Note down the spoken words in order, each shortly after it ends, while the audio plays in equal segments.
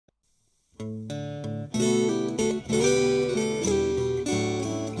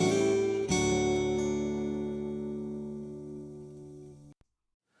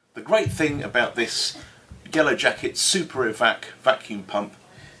great thing about this Yellow Jacket SuperEvac Vacuum Pump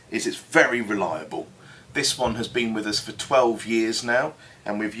is it's very reliable. This one has been with us for 12 years now,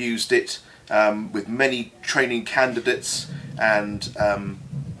 and we've used it with many training candidates and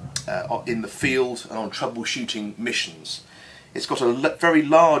in the field and on troubleshooting missions. It's got a very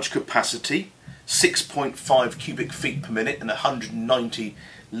large capacity, 6.5 cubic feet per minute and 190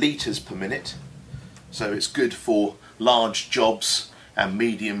 litres per minute. So it's good for large jobs and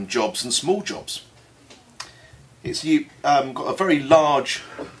medium jobs and small jobs. It's got a very large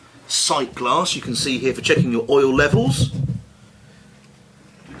sight glass, you can see here, for checking your oil levels,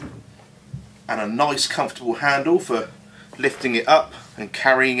 and a nice comfortable handle for lifting it up and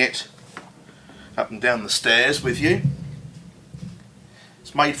carrying it up and down the stairs with you.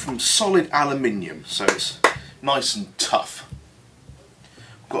 It's made from solid aluminium, so it's nice and tough.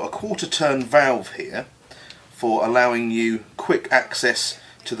 Got a quarter turn valve here for allowing you quick access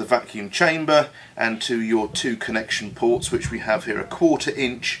to the vacuum chamber and to your two connection ports, which we have here, a 1/4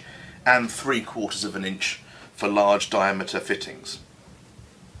 inch and 3/4 of an inch for large diameter fittings.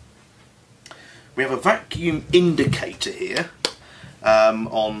 We have a vacuum indicator here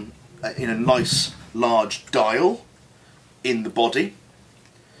in a nice large dial in the body.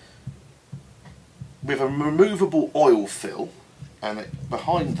 We have a removable oil fill, and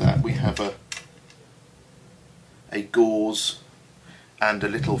behind that we have a gauze and a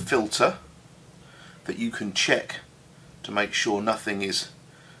little filter that you can check to make sure nothing is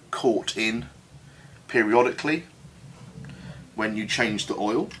caught in periodically when you change the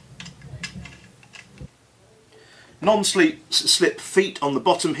oil. Non-slip feet on the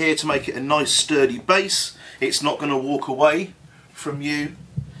bottom here to make it a nice sturdy base. It's not going to walk away from you.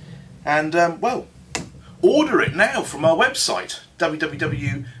 And well, order it now from our website,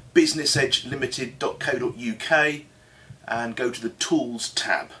 www.businessedgelimited.co.uk, and go to the Tools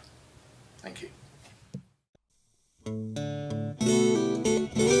tab. Thank you.